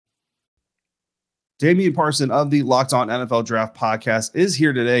Damian Parson of the Locked On NFL Draft podcast is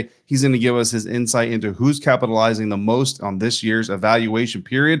here today. He's going to give us his insight into who's capitalizing the most on this year's evaluation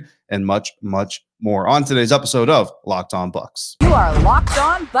period and much, much more on today's episode of Locked On Bucs. You are Locked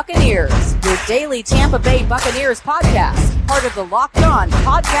On Buccaneers, your daily Tampa Bay Buccaneers podcast, part of the Locked On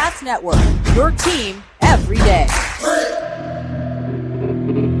Podcast Network, your team every day.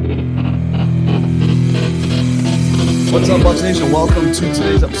 What's up, Bucs Nation? Welcome to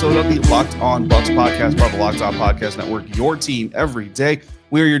today's episode of the Locked On Bucs podcast, part of the Locked On Podcast Network, your team every day.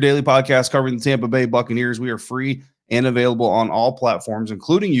 We are your daily podcast covering the Tampa Bay Buccaneers. We are free and available on all platforms,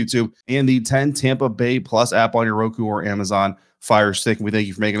 including YouTube and the 10 Tampa Bay Plus app on your Roku or Amazon Fire Stick. And we thank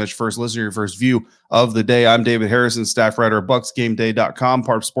you for making us your first listener, your first view of the day. I'm David Harrison, staff writer of BucsGameDay.com,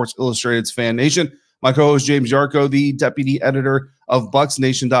 part of Sports Illustrated's Fan Nation. My co-host James Yarko, the deputy editor of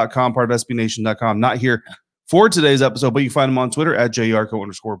BucsNation.com, part of SBNation.com, not here for today's episode, but you can find him on Twitter at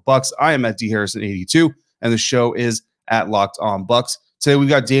JYarko_Bucs. I am at DHarrison82, and the show is at Locked On Bucs. Today we've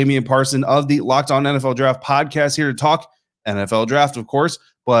got Damian Parson of the Locked On NFL Draft podcast here to talk NFL Draft, of course,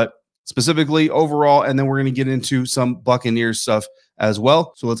 but specifically overall, and then we're going to get into some Buccaneers stuff as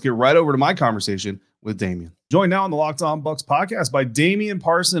well. So let's get right over to my conversation with Damian. Joined now on the Locked On Bucs podcast by Damian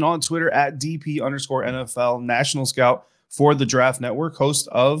Parson on Twitter at DP_NFL, national scout for the Draft Network, host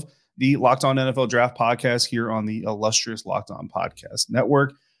of the Locked On NFL Draft podcast here on the illustrious Locked On Podcast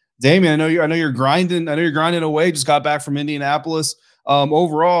Network. Damian, I know you're grinding. I know you're grinding away. Just got back from Indianapolis.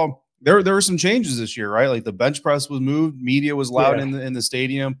 Overall, there were some changes this year, right? Like the bench press was moved, media was loud in the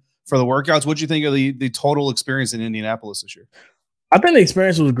stadium for the workouts. What'd you think of the total experience in Indianapolis this year? I think the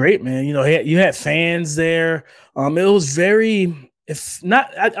experience was great, man. You know, you had fans there. It was very. If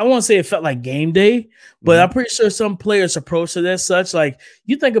not, I won't say it felt like game day, but I'm pretty sure some players approached it as such. Like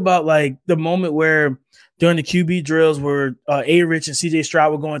you think about like the moment where during the QB drills where A-Rich and CJ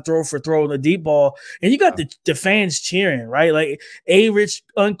Stroud were going throw for throw on the deep ball, and you got the fans cheering, right? Like A-Rich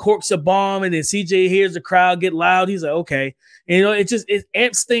uncorks a bomb, and then CJ hears the crowd get loud. He's like, okay. And, you know, it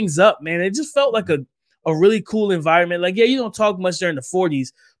amps things up, man. It just felt like a really cool environment. Like, yeah, you don't talk much during the 40s,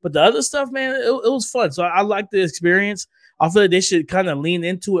 but the other stuff, man, it was fun. So I liked the experience. I feel like they should kind of lean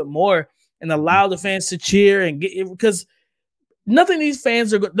into it more and allow the fans to cheer and get it, because nothing these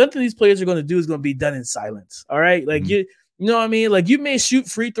players are going to do is going to be done in silence. All right. Like you know what I mean? Like you may shoot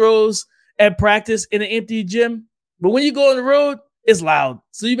free throws at practice in an empty gym, but when you go on the road, it's loud.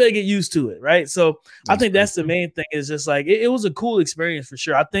 So you better get used to it. Right. So I think that's the main thing, is just like, it was a cool experience for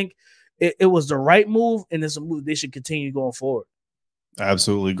sure. I think it was the right move, and it's a move they should continue going forward.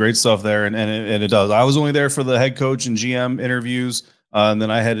 Absolutely. Great stuff there. And it does. I was only there for the head coach and GM interviews. And then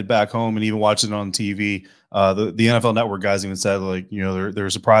I headed back home and even watched it on TV. The NFL Network guys even said, like, you know, they're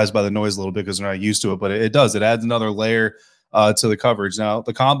surprised by the noise a little bit because they're not used to it, but it does. It adds another layer to the coverage. Now,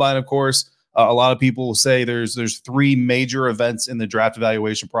 the combine, of course, a lot of people will say there's three major events in the draft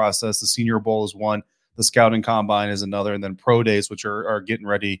evaluation process. The Senior Bowl is one, the Scouting Combine is another, and then Pro Days, which are getting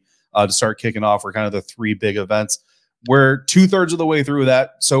ready to start kicking off, are kind of the three big events. We're 2/3 of the way through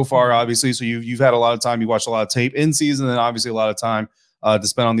that so far, obviously. So you've had a lot of time. You watched a lot of tape in season, and obviously a lot of time to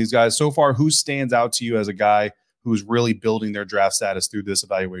spend on these guys. So far, who stands out to you as a guy who's really building their draft status through this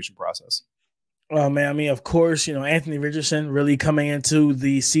evaluation process? Oh, man. I mean, of course, you know, Anthony Richardson really coming into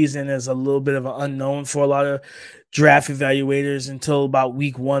the season as a little bit of an unknown for a lot of draft evaluators until about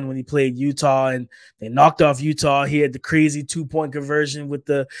week one when he played Utah, and they knocked off Utah. He had the crazy 2-point conversion with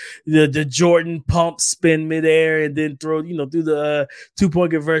the Jordan pump spin midair, and then throw, you know, through the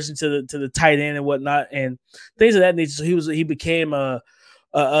 2-point conversion to the tight end and whatnot, and things of that nature. So he became a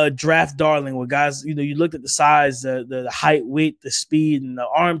draft darling with guys. You know, you looked at the size, the height, weight, the speed, and the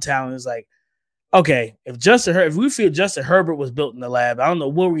arm talent. It's like, okay, if we feel Justin Herbert was built in the lab, I don't know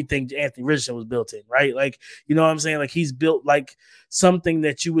what we think Anthony Richardson was built in, right? Like, you know what I'm saying? Like, he's built like something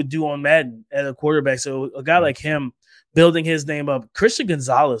that you would do on Madden at a quarterback. So a guy like him building his name up. Christian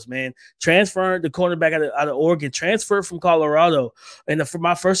Gonzalez, man, transferred the cornerback out of Oregon, transferred from Colorado. And for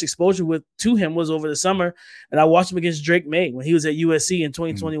my first exposure to him was over the summer. And I watched him against Drake May when he was at USC in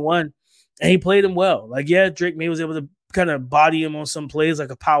 2021. And he played him well. Like, yeah, Drake May was able to kind of body him on some plays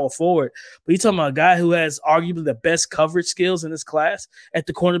like a power forward. But you're talking about a guy who has arguably the best coverage skills in this class at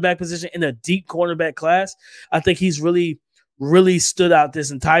the cornerback position, in a deep cornerback class. I think he's really, really stood out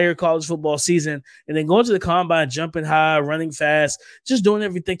this entire college football season. And then going to the combine, jumping high, running fast, just doing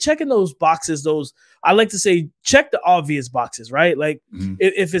everything, checking those boxes, I like to say, check the obvious boxes, right? Like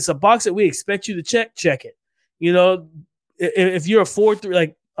if it's a box that we expect you to check it. You know, if you're a 4-3,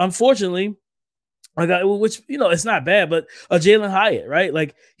 like, unfortunately, which, you know, it's not bad, but Jalen Hyatt, right?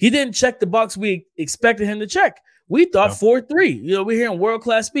 Like, he didn't check the box we expected him to check, We thought 4.3. We're hearing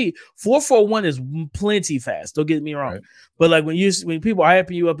world-class speed. 4.41 is plenty fast. Don't get me wrong. Right. But like when people are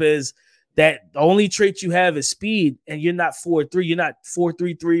hyping you up as that the only trait you have is speed, and you're not 4.3, you're not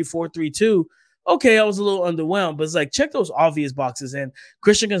 4.33, 4.32. Okay, I was a little underwhelmed, but it's like check those obvious boxes. And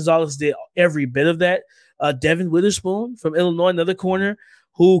Christian Gonzalez did every bit of that. Devin Witherspoon from Illinois, another corner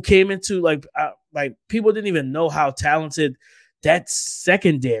who came into like people didn't even know how talented that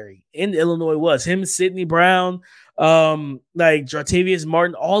secondary in Illinois was. Him, Sidney Brown, like Jartavius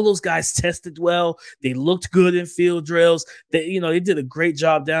Martin, all those guys tested well. They looked good in field drills. They did a great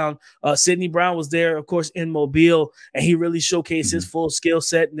job down. Sidney Brown was there, of course, in Mobile, and he really showcased his full skill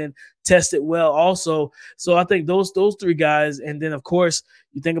set and then tested well also. So I think those three guys, and then of course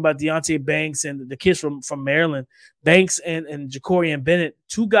you think about Deonte Banks and the kids from Maryland, Banks and Jacorian Bennett,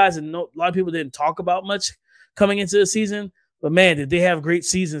 two guys that a lot of people didn't talk about much coming into the season, but man, did they have great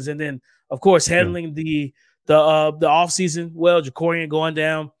seasons. And then of course handling the off season well, Jacorian going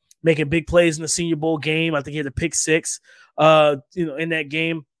down, making big plays in the Senior Bowl game. I think he had a pick 6 in that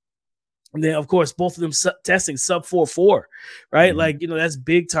game. And then, of course, both of them testing sub 4.4, right? That's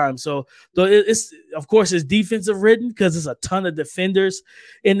big time. So it's, of course, it's defensive ridden because there's a ton of defenders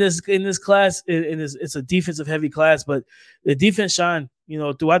in this class. It's a defensive heavy class, but the defense shine,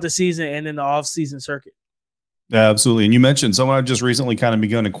 throughout the season and in the off season circuit. Yeah, absolutely. And you mentioned someone I've just recently kind of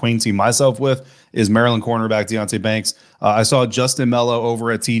begun acquainting myself with is Maryland cornerback Deonte Banks. I saw Justin Mello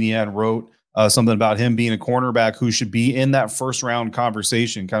over at TDN wrote something about him being a cornerback who should be in that first round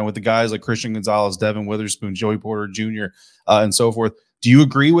conversation, kind of with the guys like Christian Gonzalez, Devin Witherspoon, Joey Porter Jr., and so forth. Do you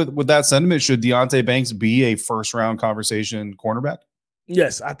agree with that sentiment? Should Deonte Banks be a first round conversation cornerback?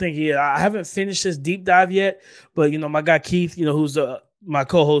 Yes, I think I haven't finished this deep dive yet, but my guy Keith, who's my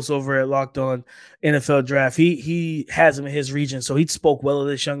co-host over at Locked On NFL Draft, he has him in his region, so he spoke well of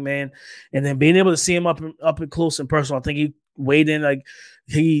this young man, and then being able to see him up close and personal. I think he weighed in like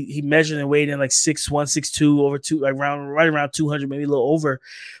he measured and weighed in like 6'1", 6'2", over two, like right around 200, maybe a little over.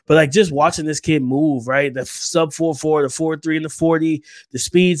 But like just watching this kid move, right? The sub 4.4, the 4.3 and the 40, the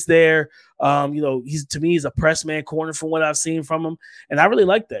speed's there. He's a press man corner from what I've seen from him. And I really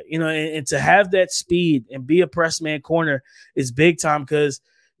like that, and to have that speed and be a press man corner is big time because,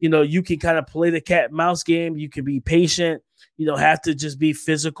 you can kind of play the cat and mouse game. You can be patient. You don't have to just be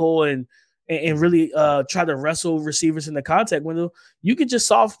physical and really try to wrestle receivers in the contact window. You can just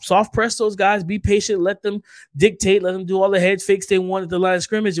soft press those guys, be patient, let them dictate, let them do all the head fakes they want at the line of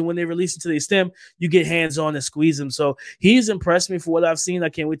scrimmage, and when they release it to the stem, you get hands-on and squeeze them. So he's impressed me for what I've seen. I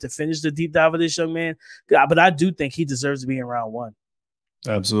can't wait to finish the deep dive of this young man, but I do think he deserves to be in round 1.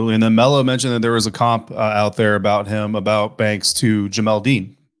 Absolutely. And then Mello mentioned that there was a comp out there about Banks to Jamel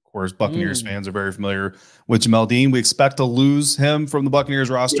Dean. Of course, Buccaneers fans are very familiar with Jamel Dean. We expect to lose him from the Buccaneers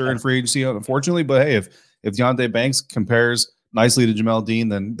roster in free agency, unfortunately. But hey, if Deonte Banks compares nicely to Jamel Dean,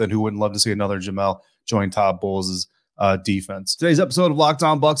 then who wouldn't love to see another Jamel join Todd Bowles' defense? Today's episode of Locked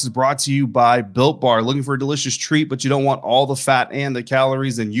On Bucs is brought to you by Built Bar. Looking for a delicious treat, but you don't want all the fat and the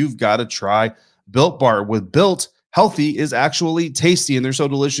calories, then you've got to try Built Bar. With Built, healthy is actually tasty, and they're so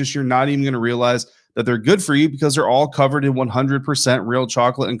delicious you're not even going to realize that they're good for you because they're all covered in 100% real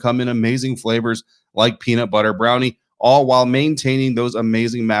chocolate and come in amazing flavors like peanut butter brownie, all while maintaining those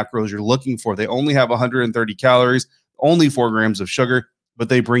amazing macros you're looking for. They only have 130 calories, only 4 grams of sugar, but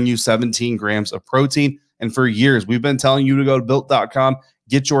they bring you 17 grams of protein. And for years, we've been telling you to go to Built.com,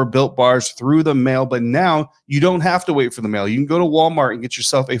 get your Built Bars through the mail, but now you don't have to wait for the mail. You can go to Walmart and get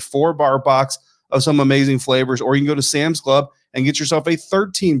yourself a 4-bar box of some amazing flavors, or you can go to Sam's Club and get yourself a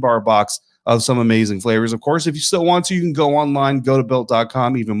 13-bar box of some amazing flavors. Of course, if you still want to, you can go online, go to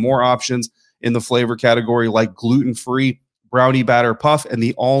Built.com. Even more options in the flavor category like gluten-free brownie batter puff and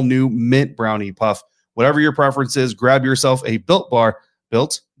the all-new mint brownie puff. Whatever your preference is, grab yourself a Built Bar.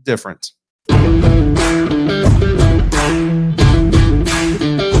 Built different.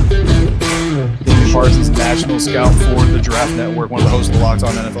 Parsons, national scout for the Draft Network, one of the hosts of the Locked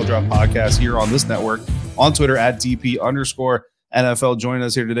On NFL Draft podcast here on this network, on Twitter at @DP_NFL. Joining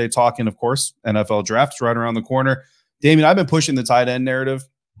us here today talking, of course, NFL drafts right around the corner. Damian, I've been pushing the tight end narrative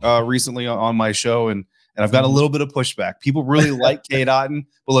recently on my show, and I've got a little bit of pushback. People really like Cade Otton,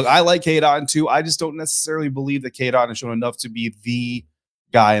 but look, I like Cade Otton too. I just don't necessarily believe that Cade Otton has shown enough to be the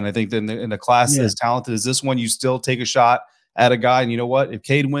guy, and I think that in the class as talented as this one, you still take a shot at a guy, and you know what? If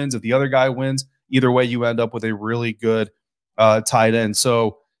Cade wins, if the other guy wins, either way, you end up with a really good tight end.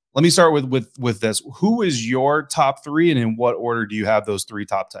 So let me start with this. Who is your top 3, and in what order do you have those 3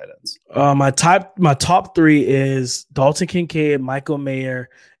 top tight ends? My top 3 is Dalton Kincaid, Michael Mayer,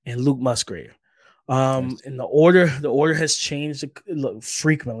 and Luke Musgrave. Nice. And the order has changed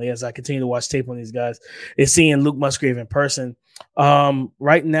frequently as I continue to watch tape on these guys. It's seeing Luke Musgrave in person.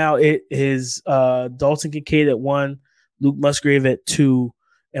 Right now it is Dalton Kincaid at 1, Luke Musgrave at 2,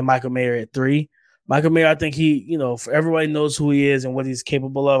 and Michael Mayer at 3. Michael Mayer, I think for everybody knows who he is and what he's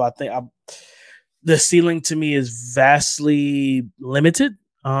capable of. I think the ceiling to me is vastly limited.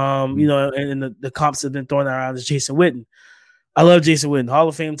 And the comps have been thrown around is Jason Witten. I love Jason Witten, Hall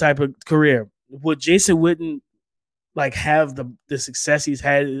of Fame type of career. Would Jason Witten have the success he's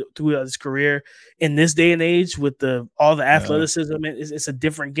had throughout his career in this day and age with all the athleticism? It's a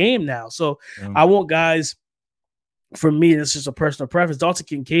different game now. So I want guys. For me, it's just a personal preference. Dalton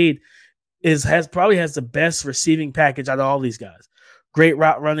Kincaid probably has the best receiving package out of all these guys. Great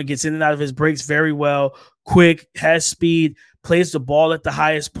route runner, gets in and out of his breaks very well, quick, has speed, plays the ball at the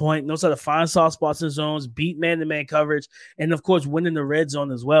highest point, knows how to find soft spots in zones, beat man-to-man coverage, and, of course, win in the red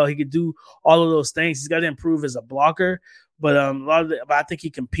zone as well. He could do all of those things. He's got to improve as a blocker, but I think he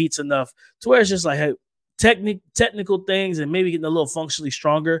competes enough to where it's just hey, technical things and maybe getting a little functionally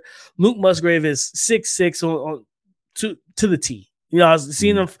stronger. Luke Musgrave is 6'6" to the T. I was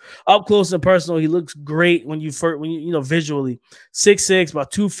seeing him up close and personal. He looks great when you visually 6'6",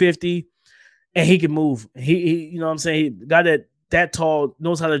 about 250, and he can move. He what I'm saying, he got that tall,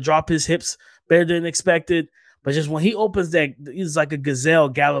 knows how to drop his hips better than expected. But just when he opens that, he's like a gazelle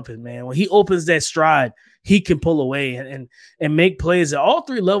galloping, man. When he opens that stride, he can pull away and make plays at all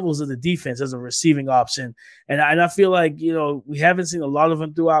 3 levels of the defense as a receiving option. And I feel like we haven't seen a lot of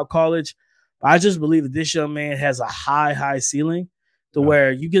him throughout college. But I just believe that this young man has a high ceiling.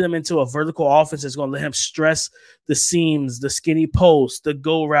 Where you get him into a vertical offense that's going to let him stress the seams, the skinny posts, the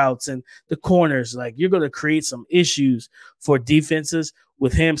go routes, and the corners. You're going to create some issues for defenses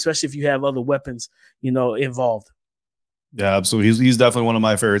with him, especially if you have other weapons, involved. Yeah, absolutely. He's definitely one of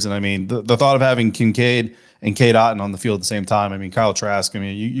my favorites. And I mean, the thought of having Kincaid and Cade Otton on the field at the same time. I mean, Kyle Trask,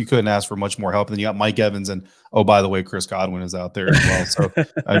 you couldn't ask for much more help. And then you got Mike Evans and, oh, by the way, Chris Godwin is out there as well. So,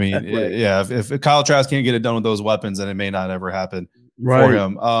 I mean, right. If Kyle Trask can't get it done with those weapons, then it may not ever happen for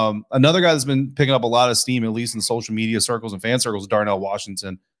him. Another guy that's been picking up a lot of steam, at least in social media circles and fan circles, is Darnell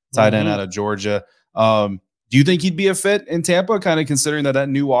Washington, tight end out of Georgia. Do you think he'd be a fit in Tampa, kind of considering that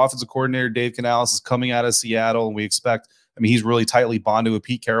new offensive coordinator, Dave Canales, is coming out of Seattle, and we expect – he's really tightly bonded with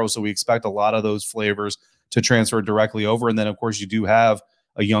Pete Carroll, so we expect a lot of those flavors to transfer directly over. And then, of course, you do have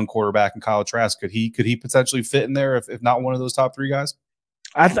a young quarterback in Kyle Trask. Could he potentially fit in there if not one of those top 3 guys?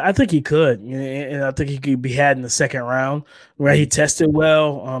 I think he could, and I think he could be had in the second round where he tested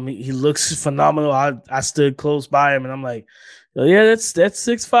well. He looks phenomenal. I stood close by him, and I'm like, yeah, that's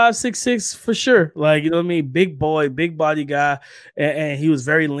 6'5", 6'6" for sure. Big boy, big body guy, and he was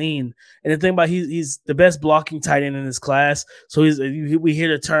very lean. And the thing about he's the best blocking tight end in his class. So we hear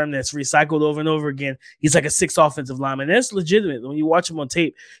the term that's recycled over and over again. He's like a 6 offensive lineman. That's legitimate. When you watch him on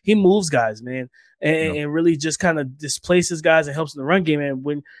tape, he moves guys, man. And really just kind of displaces guys and helps in the run game. And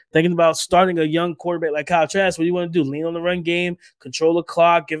when thinking about starting a young quarterback like Kyle Trask, what do you want to do? Lean on the run game, control the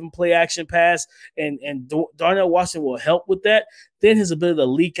clock, give him play action pass, and Darnell Washington will help with that. Then his ability to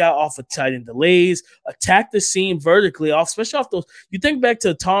leak out off of tight end delays, attack the seam vertically off, especially off those. You think back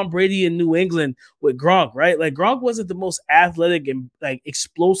to Tom Brady in New England with Gronk, right? Gronk wasn't the most athletic and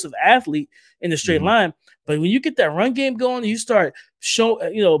explosive athlete in the straight line. But when you get that run game going, you start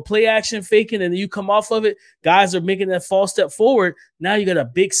play action faking, and then you come off of it, guys are making that false step forward. Now you got a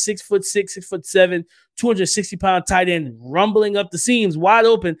big 6'6", 6'7", 260-pound tight end rumbling up the seams wide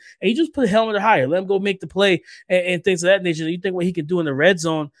open, and you just put a helmet or higher, let him go make the play and things of that nature. You think what he can do in the red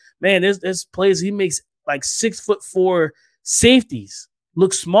zone, man, there's plays he makes 6'4" safeties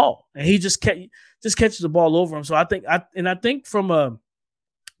look small, and he just catches the ball over him. So I think from a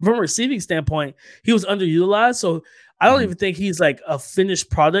receiving standpoint, he was underutilized. So I don't even think he's a finished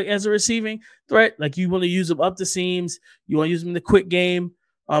product as a receiving threat. You want to use him up the seams. You want to use him in the quick game.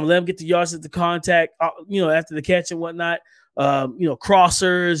 Let him get the yards at the contact, after the catch and whatnot.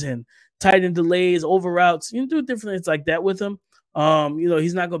 Crossers and tight end delays, over routes. You can do different things like that with him.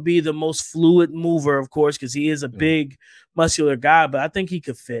 He's not going to be the most fluid mover, of course, because he is a big, muscular guy. But I think he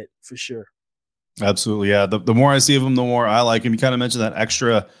could fit for sure. Absolutely, yeah. The more I see of him, the more I like him. You kind of mentioned that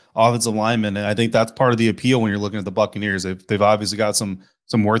extra offensive lineman, and I think that's part of the appeal when you're looking at the Buccaneers. They've obviously got some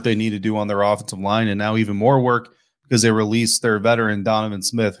work they need to do on their offensive line, and now even more work because they released their veteran Donovan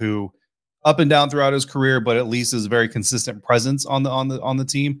Smith, who up and down throughout his career, but at least is a very consistent presence on the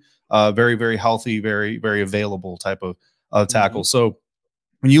team. Very, very healthy, very, very available type of tackle. So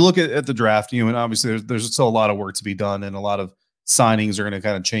when you look at the draft, and obviously there's still a lot of work to be done, and a lot of signings are going to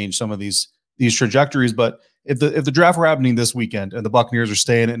kind of change some of these trajectories. But if the draft were happening this weekend and the Buccaneers are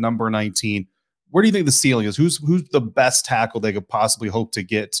staying at number 19, where do you think the ceiling is? Who's the best tackle they could possibly hope to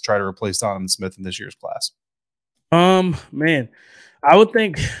get to try to replace Donovan Smith in this year's class? Man, I would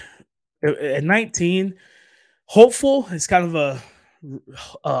think at 19, hopeful is kind of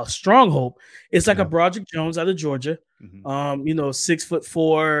a strong hope. It's like a Broderick Jones out of Georgia.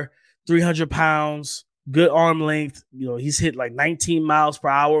 6'4", 300 pounds, good arm length. He's hit like 19 miles per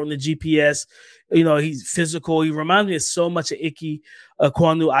hour on the GPS. He's physical. He reminds me of so much of Ike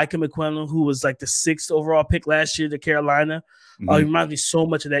Ekwonu, who was like the 6th overall pick last year to Carolina. He reminds me so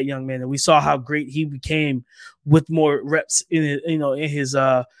much of that young man, and we saw how great he became with more reps in his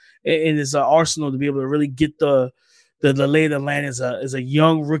arsenal to be able to really get the lay of the land as a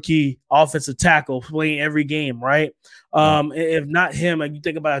young rookie offensive tackle playing every game, right? If not him, like you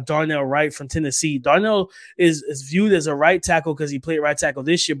think about Darnell Wright from Tennessee. Darnell is viewed as a right tackle because he played right tackle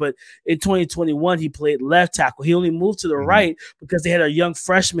this year, but in 2021 he played left tackle. He only moved to the right because they had a young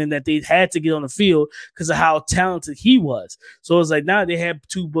freshman that they had to get on the field because of how talented he was. So it was like now they have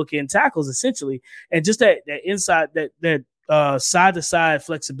 2 bookend tackles essentially, and just that inside that side-to-side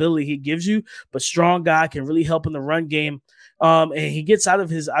flexibility he gives you, but strong guy, can really help in the run game. And he gets out of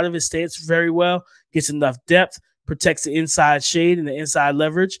his stance very well, gets enough depth, protects the inside shade and the inside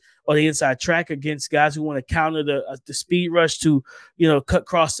leverage or the inside track against guys who want to counter the speed rush to, cut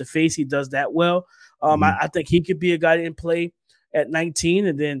across the face. He does that well. I think he could be a guy in play at 19.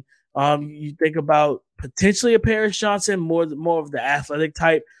 And then you think about potentially a Paris Johnson, more of the athletic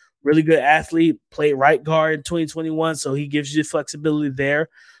type. Really good athlete, played right guard in 2021, so he gives you flexibility there.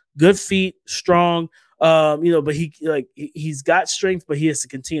 Good feet, strong, but he's got strength, but he has to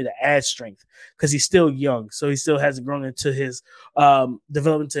continue to add strength because he's still young, so he still hasn't grown into his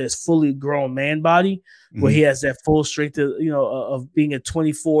development to his fully grown man body, where he has that full strength of being a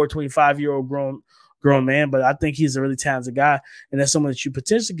 24, 25-year-old grown man. But I think he's a really talented guy, and that's someone that you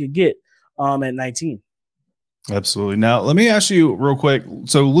potentially could get at 19. Absolutely. Now, let me ask you real quick.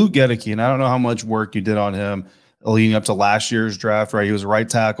 So Luke Gedeke, and I don't know how much work you did on him leading up to last year's draft, right? He was a right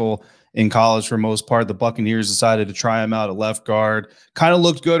tackle in college for most part. The Buccaneers decided to try him out at left guard. Kind of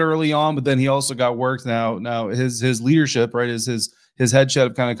looked good early on, but then he also got worked. Now his leadership, right, is his head should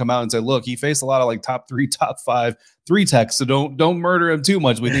have kind of come out and said, look, he faced a lot of like top 3, top 5 3 techs, so don't murder him too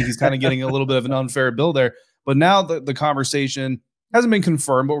much. We think he's kind of getting a little bit of an unfair bill there. But now the conversation hasn't been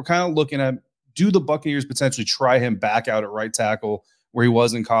confirmed, but we're kind of looking at, do the Buccaneers potentially try him back out at right tackle where he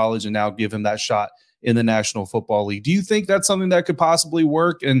was in college and now give him that shot in the National Football League? Do you think that's something that could possibly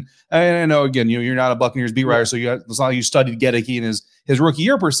work? And I know, again, you're not a Buccaneers beat writer, so it's not like you studied Gedeke in his rookie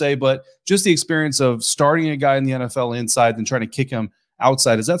year per se, but just the experience of starting a guy in the NFL inside and trying to kick him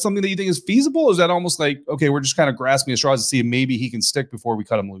outside. Is that something that you think is feasible? Or is that almost like, okay, we're just kind of grasping at straws to see if maybe he can stick before we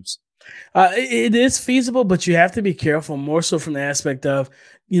cut him loose? It is feasible, but you have to be careful, more so from the aspect of,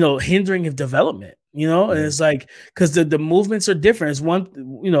 hindering of development, and it's like, because the movements are different. It's one,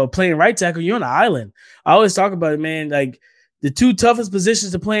 playing right tackle, you're on an island. I always talk about it, man. Like the 2 toughest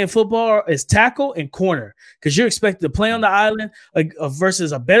positions to play in football is tackle and corner, because you're expected to play on the island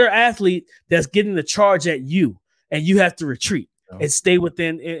versus a better athlete that's getting the charge at you, and you have to retreat and stay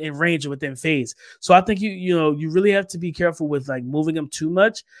within in range within phase. So I think you really have to be careful with like moving him too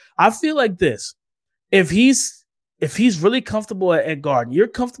much. I feel like this: if he's really comfortable at guard, and you're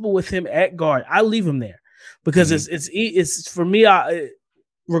comfortable with him at guard, I leave him there, because it's for me.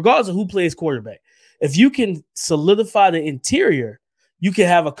 Regardless of who plays quarterback, if you can solidify the interior, you can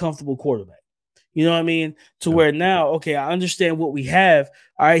have a comfortable quarterback. You know what I mean? Where now, okay, I understand what we have.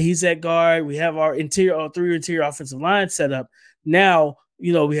 All right, he's at guard. We have our 3 interior offensive line set up. Now,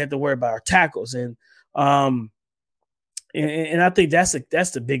 we have to worry about our tackles, and I think that's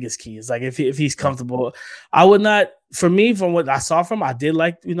the biggest key. Is like if he's comfortable, I would not. For me, from what I saw from him, I did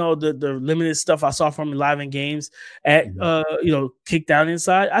like the limited stuff I saw from him live in games at kick down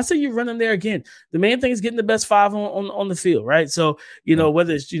inside. I say you run him there again. The main thing is getting the best 5 on the field, right? So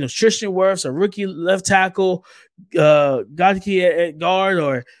whether it's Tristan Wirfs, a rookie left tackle, Gedeke at guard,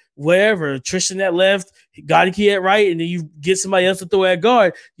 or wherever, Tristan at left, Gedeke at right, and then you get somebody else to throw at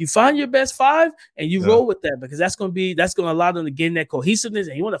guard. You find your best 5 and you roll with that, because that's going to allow them to get in that cohesiveness,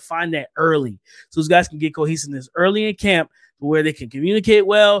 and you want to find that early, so those guys can get cohesiveness early in camp, where they can communicate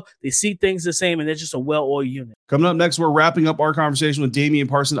well, they see things the same, and they're just a well-oiled unit. Coming up next, we're wrapping up our conversation with Damian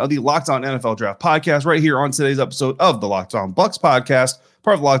Parson of the Locked On NFL Draft podcast right here on today's episode of the Locked On Bucs podcast,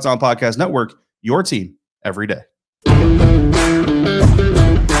 part of the Locked On Podcast Network, your team every day.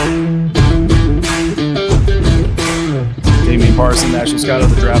 Damian Parson, National Scout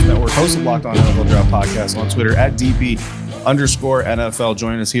of the Draft Network, host of Locked On NFL Draft podcast on Twitter at DP_NFL.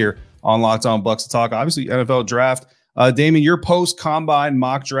 Joining us here on Locked On Bucs to talk, obviously, NFL Draft Damian, your post-combine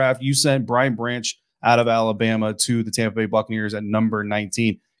mock draft, you sent Brian Branch out of Alabama to the Tampa Bay Buccaneers at number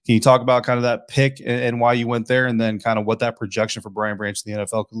 19. Can you talk about kind of that pick and why you went there, and then kind of what that projection for Brian Branch in the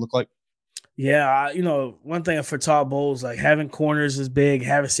NFL could look like? Yeah, one thing for Todd Bowles, like having corners is big,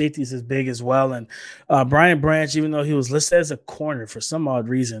 having safeties is big as well. And Brian Branch, even though he was listed as a corner for some odd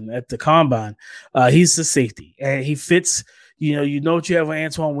reason at the combine, he's a safety, and he fits. You know what you have with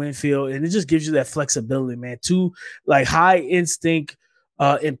Antoine Winfield, and it just gives you that flexibility, man. Two like high instinct,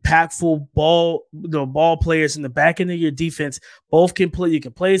 impactful ball players in the back end of your defense. Both can play. You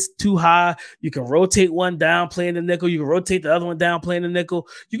can play too high. You can rotate one down, playing the nickel. You can rotate the other one down, playing the nickel.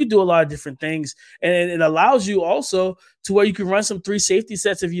 You can do a lot of different things, and it allows you also to where you can run some 3 safety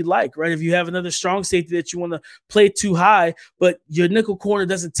sets if you like, right? If you have another strong safety that you want to play too high, but your nickel corner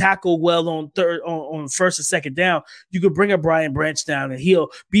doesn't tackle well on first or second down, you could bring a Brian Branch down and he'll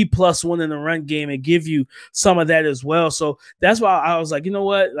be +1 in the run game and give you some of that as well. So that's why I was like, you know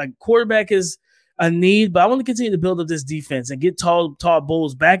what? Like quarterback is a need, but I want to continue to build up this defense and get Todd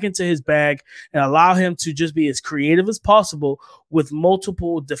Bowles back into his bag and allow him to just be as creative as possible with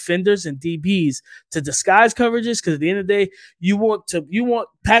multiple defenders and DBs to disguise coverages. Because at the end of the day, you want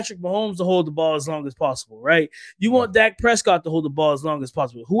Patrick Mahomes to hold the ball as long as possible, right? You want Dak Prescott to hold the ball as long as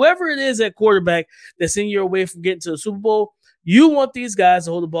possible. Whoever it is at quarterback that's in your way from getting to the Super Bowl, you want these guys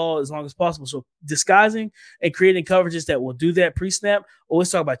to hold the ball as long as possible. So disguising and creating coverages that will do that pre-snap. Always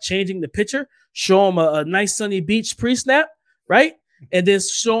talk about changing the picture. Show them a nice sunny beach pre-snap, right? And then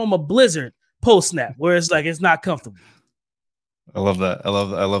show them a blizzard post-snap where it's like it's not comfortable. I love that. I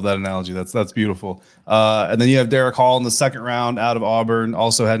love that analogy. That's beautiful. And then you have Derek Hall in the second round out of Auburn,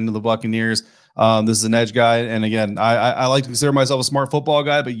 also heading to the Buccaneers. This is an edge guy. And again, I like to consider myself a smart football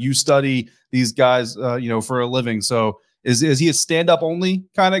guy, but you study these guys, for a living. So is he a stand-up only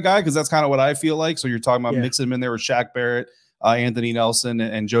kind of guy? Because that's kind of what I feel like. So you're talking about mixing him in there with Shaq Barrett, Anthony Nelson,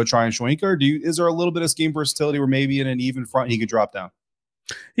 and Joe Tryon-Schwenker. Is there a little bit of scheme versatility where maybe in an even front he could drop down?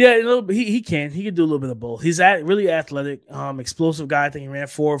 Yeah, a little bit. He can do a little bit of both. He's really athletic, explosive guy. I think he ran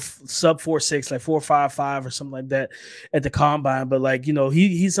sub 4.6, like 4.55 or something like that at the combine. But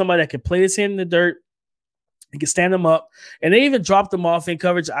he's somebody that can play his hand in the dirt. He can stand him up, and they even dropped him off in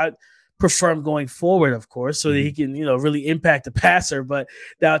coverage. I prefer him going forward, of course, so that he can really impact the passer. But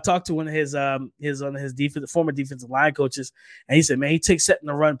I talked to one of his former defensive line coaches, and he said, man, he takes setting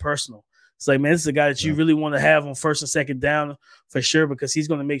the run personal. It's like, man, this is a guy that you really want to have on first and second down for sure, because he's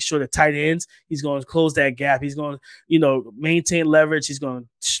going to make sure the tight ends, he's going to close that gap. He's going to, maintain leverage. He's going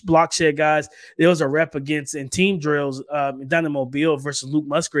to block shed guys. There was a rep against in team drills down in Mobile versus Luke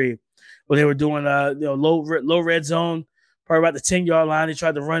Musgrave, where they were doing low red zone, probably about the 10-yard line. He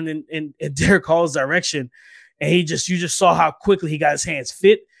tried to run in Derek Hall's direction, and you just saw how quickly he got his hands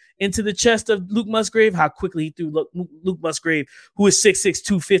fit into the chest of Luke Musgrave, how quickly he threw Luke Musgrave, who is 6'6",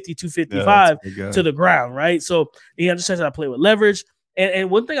 250, 255, to the ground, right? So he understands how to play with leverage.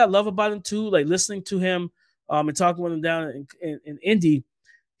 And one thing I love about him too, like listening to him and talking with him down in Indy,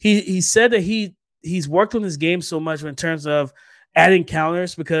 he said that he's worked on his game so much in terms of adding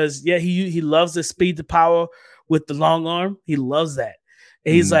counters, because he loves the speed to power with the long arm. He loves that.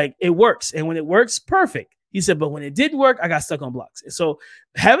 And he's like, it works. And when it works, perfect. He said, but when it didn't work, I got stuck on blocks. And so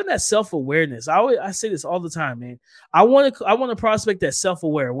having that self-awareness, I say this all the time, man. I want a prospect that's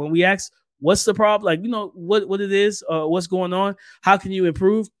self-aware. When we ask, what's the problem? Like, what it is, what's going on? How can you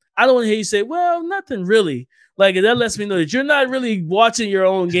improve? I don't want to hear you say, well, nothing really. Like, that lets me know that you're not really watching your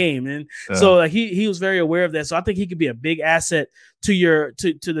own game. And so like he was very aware of that. So I think he could be a big asset to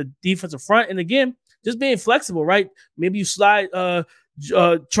the defensive front. And again, just being flexible, right? Maybe you slide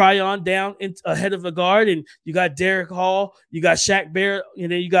Tryon down ahead of the guard, and you got Derek Hall, you got Shaq Barrett,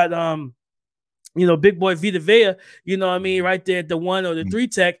 and then you got big boy Vita Vea, right there at the 1 or the 3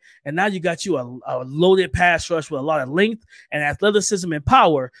 tech, and now you got you a loaded pass rush with a lot of length and athleticism and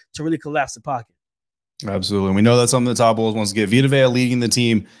power to really collapse the pocket. Absolutely. And we know that's something that Todd Bowles wants to get. Vita Vea leading the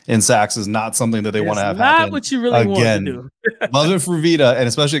team in sacks is not something that they want to have happen. Not what you really want to do. Love it for Vita, and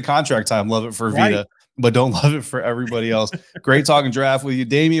especially at contract time, love it for Vita, but don't love it for everybody else. Great talking draft with you.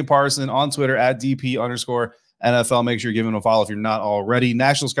 Damian Parson on Twitter at @DP_NFL. Make sure you're giving him a follow if you're not already.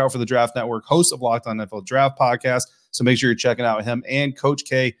 National scout for the Draft Network, host of Locked On NFL Draft Podcast. So make sure you're checking out him and Coach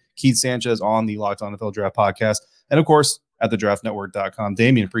K, Keith Sanchez, on the Locked On NFL Draft Podcast. And of course, at thedraftnetwork.com.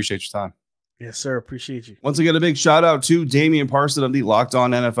 Damian, appreciate your time. Yes, sir. Appreciate you. Once again, a big shout out to Damian Parson of the Locked On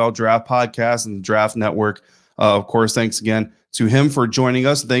NFL Draft Podcast and the Draft Network. Of course, thanks again to him for joining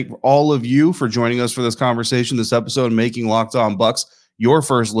us. Thank all of you for joining us for this conversation, this episode, making Locked On Bucks your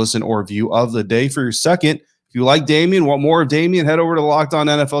first listen or view of the day. For your second, if you like Damian, want more of Damian, head over to the Locked On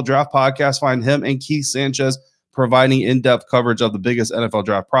NFL Draft Podcast. Find him and Keith Sanchez providing in-depth coverage of the biggest NFL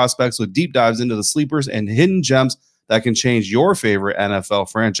draft prospects with deep dives into the sleepers and hidden gems that can change your favorite NFL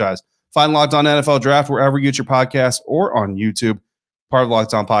franchise. Find Locked On NFL Draft wherever you get your podcasts or on YouTube. Part of the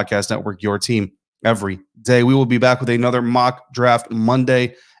Locked On Podcast Network, your team every day. We will be back with another Mock Draft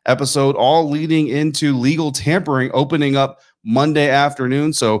Monday episode, all leading into legal tampering opening up Monday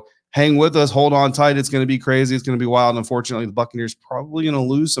afternoon. So hang with us. Hold on tight. It's going to be crazy. It's going to be wild. Unfortunately, the Buccaneers probably going to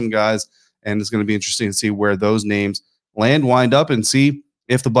lose some guys, and it's going to be interesting to see where those names wind up, and see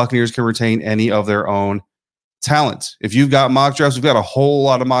if the Buccaneers can retain any of their own talent. If you've got mock drafts, we've got a whole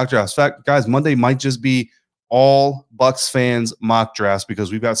lot of mock drafts. In fact, guys, Monday might just be all Bucs fans mock drafts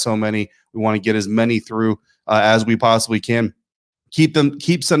because we've got so many. We want to get as many through as we possibly can.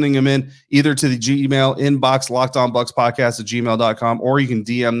 Keep sending them in either to the Gmail inbox, lockedonbuckspodcast@gmail.com, or you can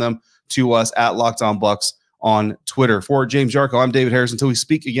DM them to us at lockedonbucks on Twitter. For James Yarko, I'm David Harris. Until we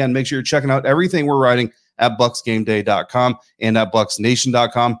speak again, make sure you're checking out everything we're writing at bucksgameday.com and at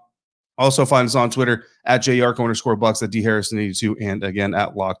bucksnation.com. Also find us on Twitter at JYarko_Bucks, at DHarrison82, and again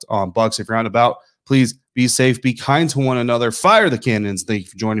at Locked On Bucks. If you're out and about, please be safe, be kind to one another, fire the cannons. Thank you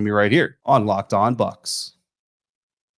for joining me right here on Locked On Bucks.